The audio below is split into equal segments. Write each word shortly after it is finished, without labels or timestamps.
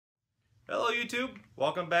Hello YouTube,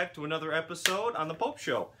 welcome back to another episode on the Pope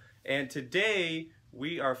Show. And today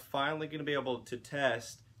we are finally going to be able to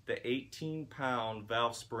test the 18-pound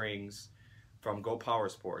valve springs from Go Power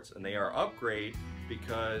Sports. And they are upgrade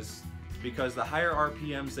because the higher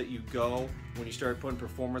RPMs that you go when you start putting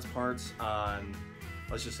performance parts on,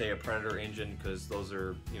 let's just say a Predator engine, because those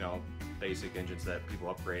are, you know, basic engines that people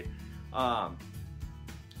upgrade.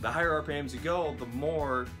 The higher RPMs you go, the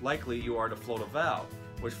more likely you are to float a valve.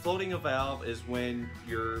 Which floating a valve is when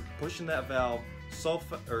you're pushing that valve so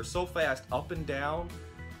fast up and down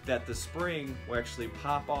that the spring will actually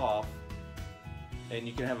pop off, and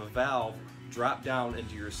you can have a valve drop down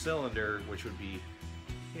into your cylinder, which would be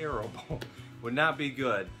terrible. Would not be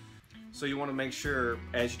good. So you want to make sure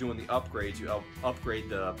as you're doing the upgrades, you upgrade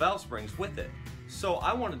the valve springs with it. So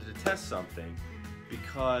I wanted to test something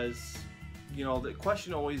because, you know, the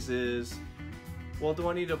question always is, well, do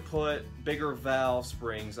I need to put bigger valve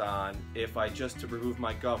springs on if I just to remove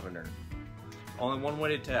my governor? Only one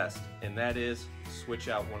way to test, and that is switch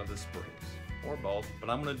out one of the springs, or both, but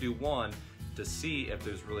I'm gonna do one to see if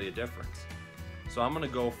there's really a difference. So I'm gonna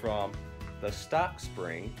go from the stock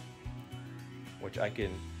spring, which I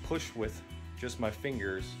can push with just my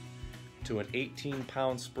fingers, to an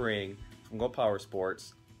 18-pound spring from Go Power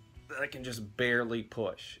Sports that I can just barely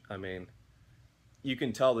push. I mean, you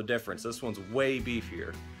can tell the difference. This one's way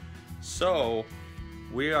beefier. So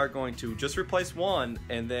we are going to just replace one,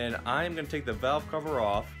 and then I'm going to take the valve cover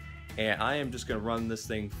off, and I am just going to run this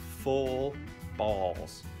thing full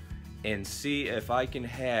balls and see if I can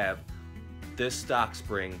have this stock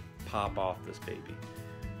spring pop off this baby.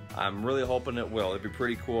 I'm really hoping it will. It'd be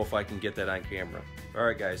pretty cool if I can get that on camera.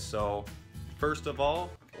 Alright guys, so first of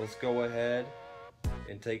all, let's go ahead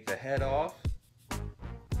and take the head off.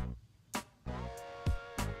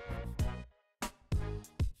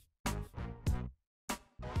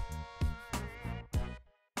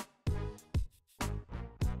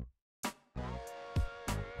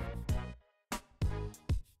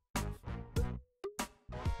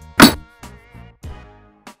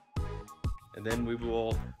 And then we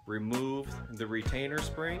will remove the retainer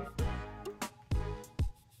spring.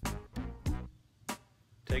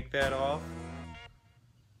 Take that off.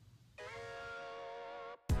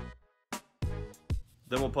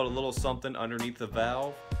 Then we'll put a little something underneath the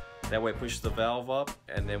valve. That way it pushes the valve up,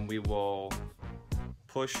 and then we will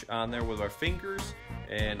push on there with our fingers,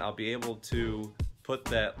 and I'll be able to put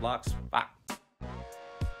that lock spot.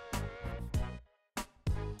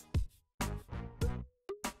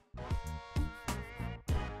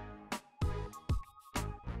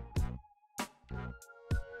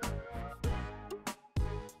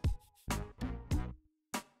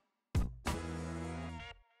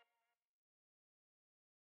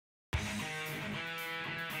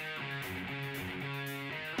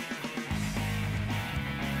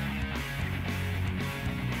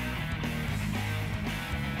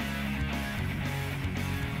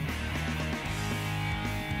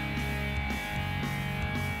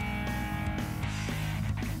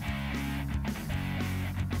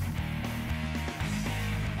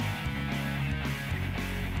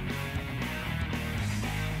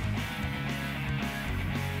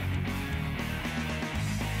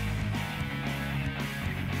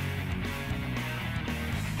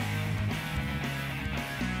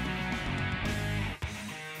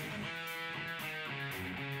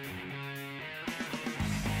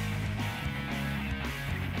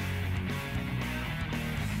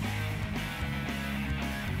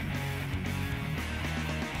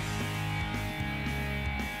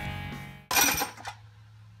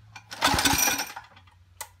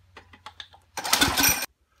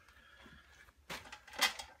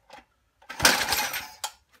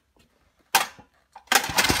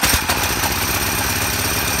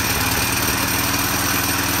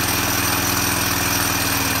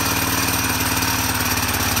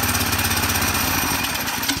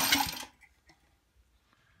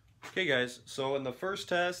 Okay guys, so in the first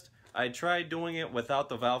test, I tried doing it without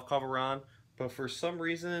the valve cover on, but for some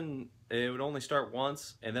reason it would only start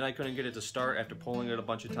once, and then I couldn't get it to start after pulling it a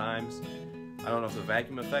bunch of times. I don't know if the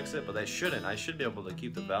vacuum affects it, but that shouldn't. I should be able to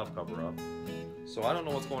keep the valve cover up. So I don't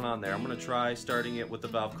know what's going on there. I'm going to try starting it with the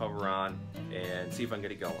valve cover on and see if I can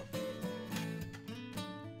get it going.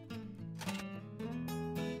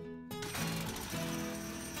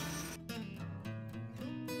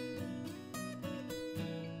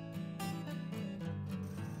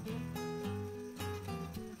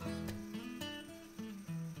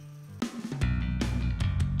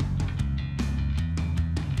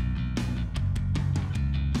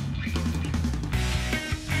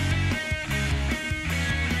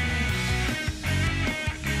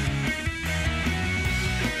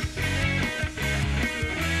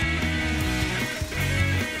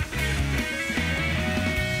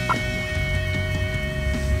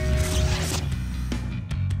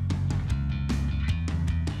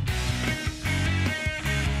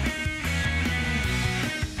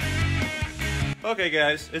 Okay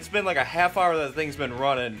guys, it's been like a half hour that the thing's been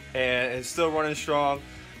running, and it's still running strong,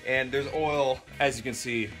 and there's oil, as you can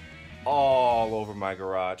see, all over my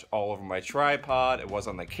garage, all over my tripod. It was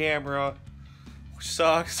on the camera, which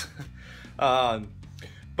sucks.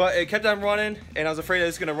 But it kept on running, and I was afraid it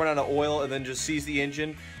was gonna run out of oil and then just seize the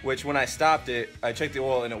engine, which when I stopped it, I checked the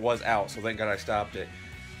oil and it was out, so thank God I stopped it.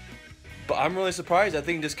 But I'm really surprised that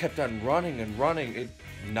thing just kept on running and running. It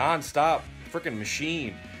non-stop freaking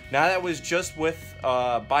machine. Now that was just with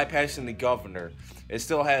bypassing the governor. It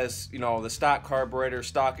still has, you know, the stock carburetor,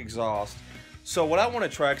 stock exhaust. So what I want to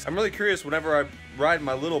try, 'cause I'm really curious whenever I ride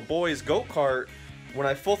my little boy's go-kart, when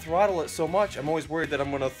I full throttle it so much, I'm always worried that I'm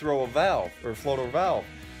going to throw a valve or float a valve.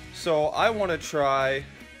 So I want to try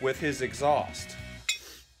with his exhaust.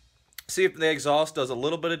 See if the exhaust does a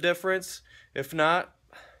little bit of difference. If not,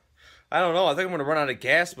 I don't know. I think I'm going to run out of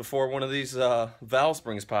gas before one of these valve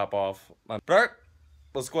springs pop off. Bert,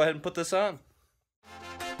 let's go ahead and put this on.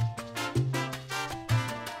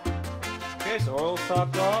 Okay, so oil's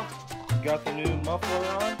topped off. Got the new muffler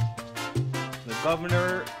on. The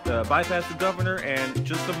governor, bypass the governor, and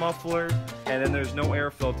just the muffler. And then there's no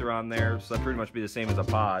air filter on there, so that'd pretty much be the same as a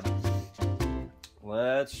pod.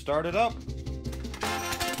 Let's start it up.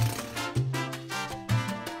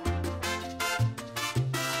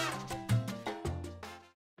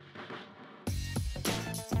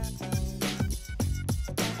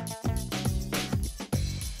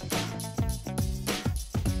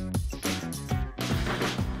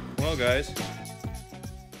 Well guys,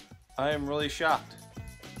 I am really shocked.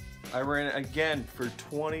 I ran it again for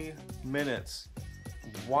 20 minutes,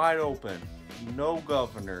 wide open, no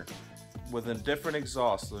governor, with a different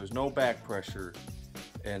exhaust, so there's no back pressure,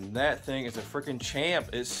 and that thing is a freaking champ.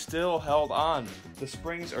 It's still held on. The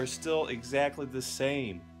springs are still exactly the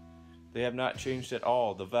same. They have not changed at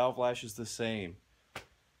all. The valve lash is the same.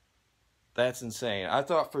 That's insane. I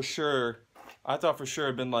thought for sure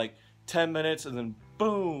it'd been like 10 minutes and then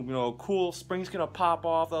boom, you know, cool, spring's gonna pop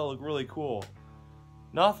off. That'll look really cool.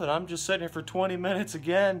 Nothing. I'm just sitting here for 20 minutes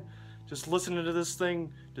again, just listening to this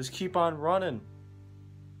thing just keep on running.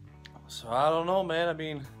 So I don't know, man. I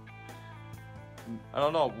mean, I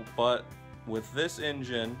don't know, but with this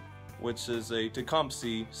engine, which is a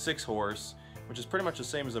Tecumseh 6-horse, which is pretty much the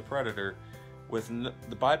same as a Predator, with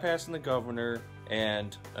the bypassing the governor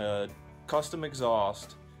and custom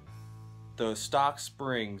exhaust, the stock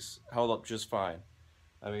springs held up just fine.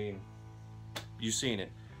 I mean, you've seen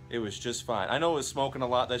it. It was just fine. I know it was smoking a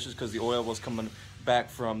lot. That's just because the oil was coming back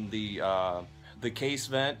from the case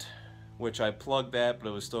vent, which I plugged that, but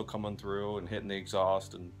it was still coming through and hitting the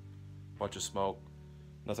exhaust and a bunch of smoke.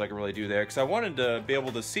 Nothing I can really do there, because I wanted to be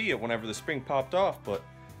able to see it whenever the spring popped off, but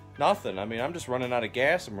nothing. I mean, I'm just running out of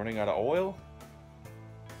gas. I'm running out of oil.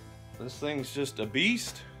 This thing's just a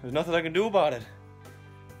beast. There's nothing I can do about it.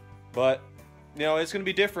 But, you know, it's going to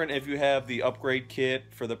be different if you have the upgrade kit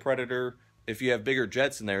for the Predator. If you have bigger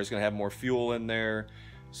jets in there, it's going to have more fuel in there.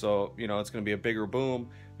 So, you know, it's going to be a bigger boom.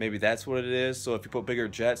 Maybe that's what it is. So if you put bigger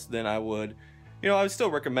jets, then I would, you know, I would still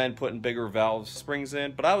recommend putting bigger valve springs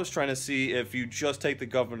in. But I was trying to see if you just take the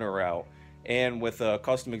governor out and with a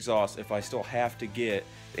custom exhaust, if I still have to get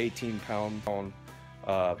 18-pound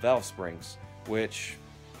valve springs, which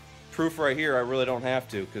proof right here, I really don't have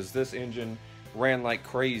to, because this engine ran like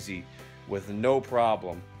crazy with no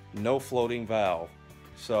problem, no floating valve.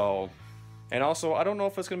 So, and also, I don't know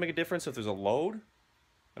if it's going to make a difference if there's a load.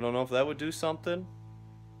 I don't know if that would do something.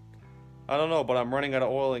 I don't know, but I'm running out of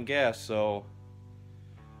oil and gas, so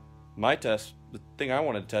my test, the thing I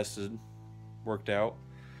wanted tested, worked out.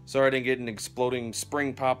 Sorry I didn't get an exploding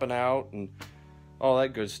spring popping out and all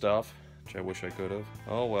that good stuff, which I wish I could have.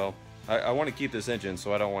 Oh well. I want to keep this engine,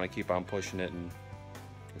 so I don't want to keep on pushing it and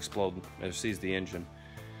explode or seize the engine.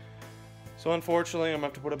 So unfortunately, I'm going to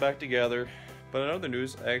have to put it back together. But in other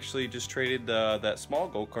news, I actually just traded that small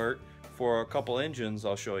go-kart for a couple engines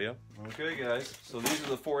I'll show you. Okay guys, so these are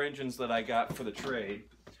the 4 engines that I got for the trade.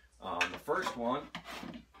 The first one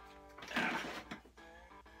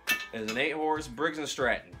is an 8-horse Briggs &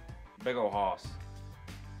 Stratton. Big ol' hoss.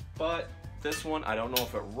 But this one, I don't know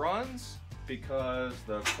if it runs because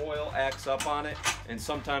the coil acts up on it, and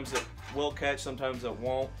sometimes it will catch, sometimes it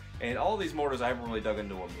won't. And all these motors, I haven't really dug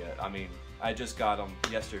into them yet. I mean, I just got them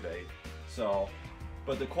yesterday. So,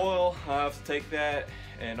 but the coil, I have to take that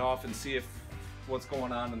and off and see if what's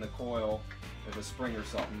going on in the coil, if a spring or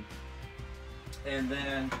something. And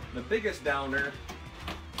then the biggest downer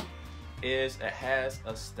is it has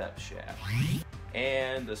a step shaft.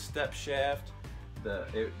 And the step shaft,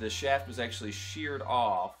 the shaft was actually sheared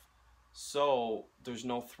off, so there's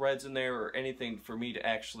no threads in there or anything for me to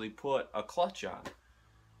actually put a clutch on.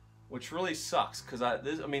 which really sucks because I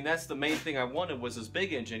mean that's the main thing I wanted was this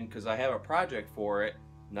big engine because I have a project for it.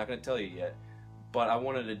 I'm not going to tell you yet, but I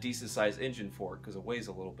wanted a decent sized engine for it because it weighs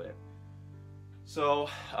a little bit. So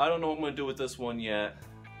I don't know what I'm going to do with this one yet.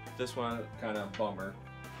 This one kind of bummer,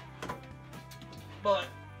 but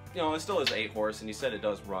you know it still has 8 horse and he said it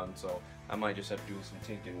does run, so I might just have to do some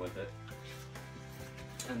tinking with it.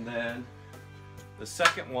 And then the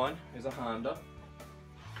second one is a Honda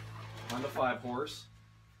 5 horse,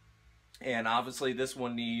 and obviously this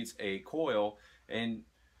one needs a coil, and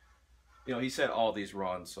you know he said all these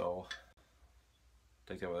run, so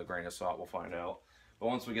take that with a grain of salt, we'll find out. But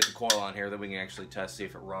once we get the coil on here, then we can actually test, see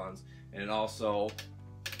if it runs. And it also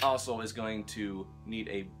is going to need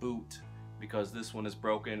a boot because this one is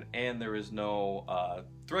broken and there is no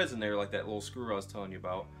threads in there like that little screw I was telling you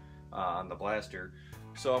about on the blaster.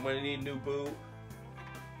 So I'm going to need a new boot.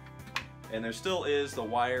 And there still is the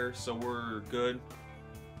wire, so we're good.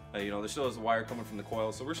 You know, there still is the wire coming from the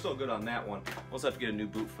coil, so we're still good on that one. We'll just have to get a new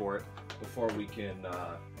boot for it before we can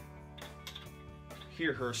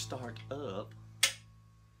hear her start up.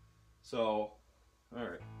 So,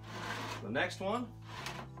 alright. The next one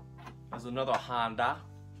is another Honda.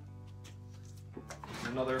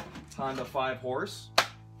 Another Honda 5 horse.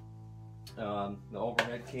 The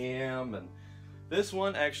overhead cam, and this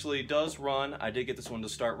one actually does run. I did get this one to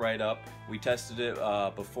start right up. We tested it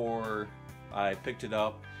before I picked it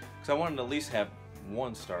up because I wanted to at least have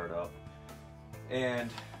one start up.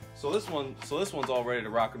 And so this one's all ready to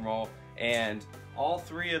rock and roll, and all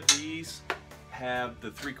 3 of these have the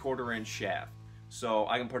 3/4 inch shaft, so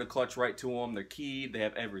I can put a clutch right to them. They're keyed, they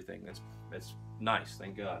have everything. That's nice,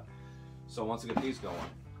 thank God. So once I get these going,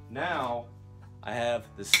 now I have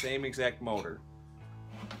the same exact motor.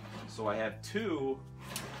 So I got 2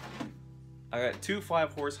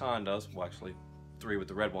 5 horse Hondas, well actually 3 with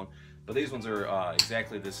the red one, but these ones are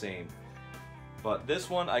exactly the same. But this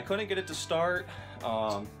one I couldn't get it to start.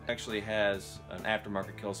 Actually has an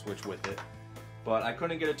aftermarket kill switch with it, but I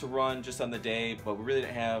couldn't get it to run just on the day. But we really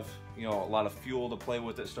didn't have, you know, a lot of fuel to play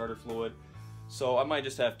with it, starter fluid. So I might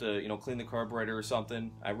just have to, you know, clean the carburetor or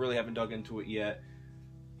something. I really haven't dug into it yet,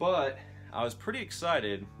 but I was pretty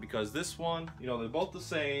excited because this one, you know, they're both the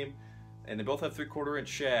same and they both have 3/4 inch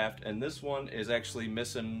shaft, and this one is actually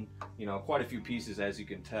missing, you know, quite a few pieces, as you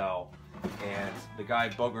can tell. And the guy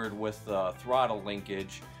buggered with the throttle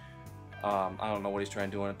linkage. I don't know what he's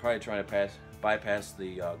trying to do, probably trying to bypass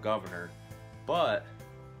the governor. But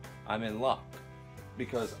I'm in luck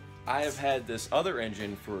because I have had this other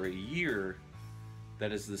engine for a year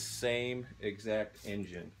that is the same exact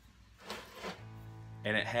engine,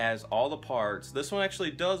 and it has all the parts. This one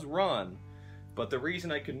actually does run, but the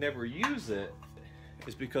reason I could never use it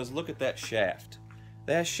is because look at that shaft.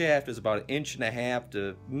 That shaft is about 1.5 inches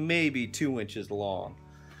to maybe 2 inches long,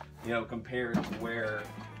 you know, compared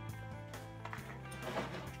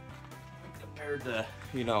to,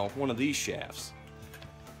 you know, one of these shafts.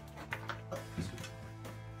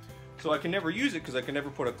 So I can never use it because I can never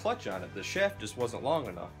put a clutch on it. The shaft just wasn't long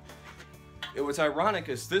enough. It was ironic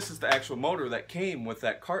as this is the actual motor that came with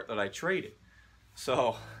that cart that I traded.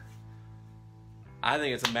 So I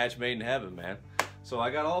think it's a match made in heaven, man. So I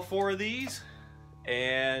got all 4 of these,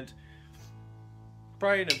 and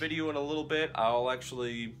probably in a video in a little bit I'll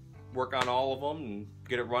actually work on all of them and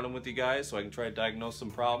get it running with you guys so I can try to diagnose some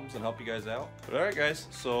problems and help you guys out. But alright guys,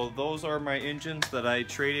 so those are my engines that I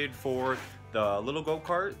traded for the little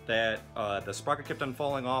go-kart that the sprocket kept on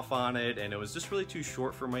falling off on it, and it was just really too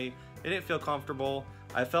short for me. It didn't feel comfortable.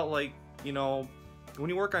 I felt like, you know, when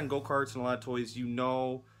you work on go-karts and a lot of toys, you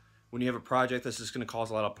know when you have a project that's just going to cause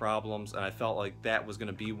a lot of problems, and I felt like that was going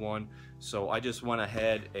to be one. So I just went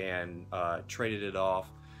ahead and traded it off.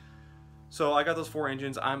 So I got those 4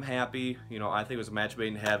 engines. I'm happy. You know, I think it was a match made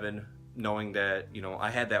in heaven, knowing that, you know, I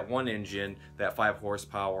had that one engine, that 5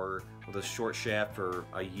 horsepower with a short shaft for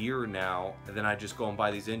a year now, and then I just go and buy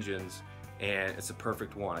these engines, and it's a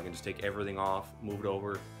perfect one. I can just take everything off, move it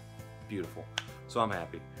over, beautiful. So I'm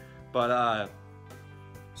happy. But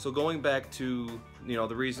so going back to, you know,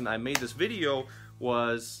 the reason I made this video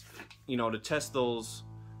was, you know, to test those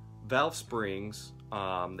valve springs, the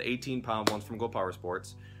 18-pound ones from Go Power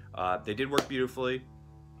Sports. They did work beautifully,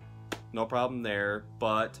 no problem there,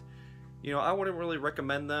 but you know, I wouldn't really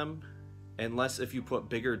recommend them unless if you put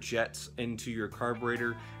bigger jets into your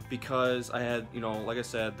carburetor, because I had, you know, like I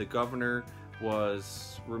said, the governor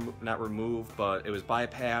was not removed, but it was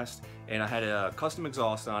bypassed, and I had a custom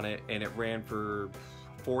exhaust on it, and it ran for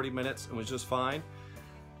 40 minutes and was just fine.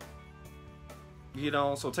 You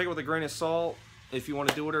know, so take it with a grain of salt if you want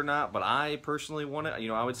to do it or not, but I personally want it. You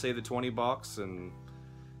know, I would say the 20 bucks, and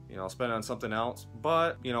you know, I'll spend it on something else.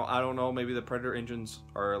 But, you know, I don't know, maybe the Predator engines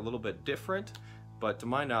are a little bit different, but to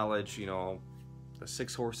my knowledge, you know, a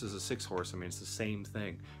 6-horse is a 6-horse. I mean, it's the same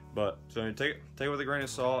thing. But so take it with a grain of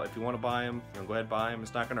salt. If you want to buy them, you know, go ahead and buy them.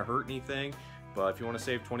 It's not going to hurt anything. But if you want to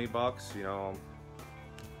save 20 bucks, you know,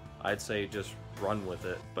 I'd say just run with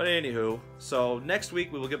it. But anywho, so next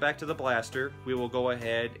week we will get back to the blaster. We will go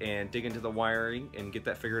ahead and dig into the wiring and get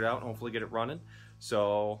that figured out and hopefully get it running.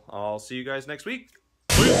 So I'll see you guys next week.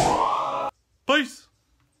 Peace. Peace.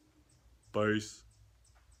 Peace.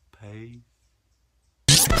 Peace.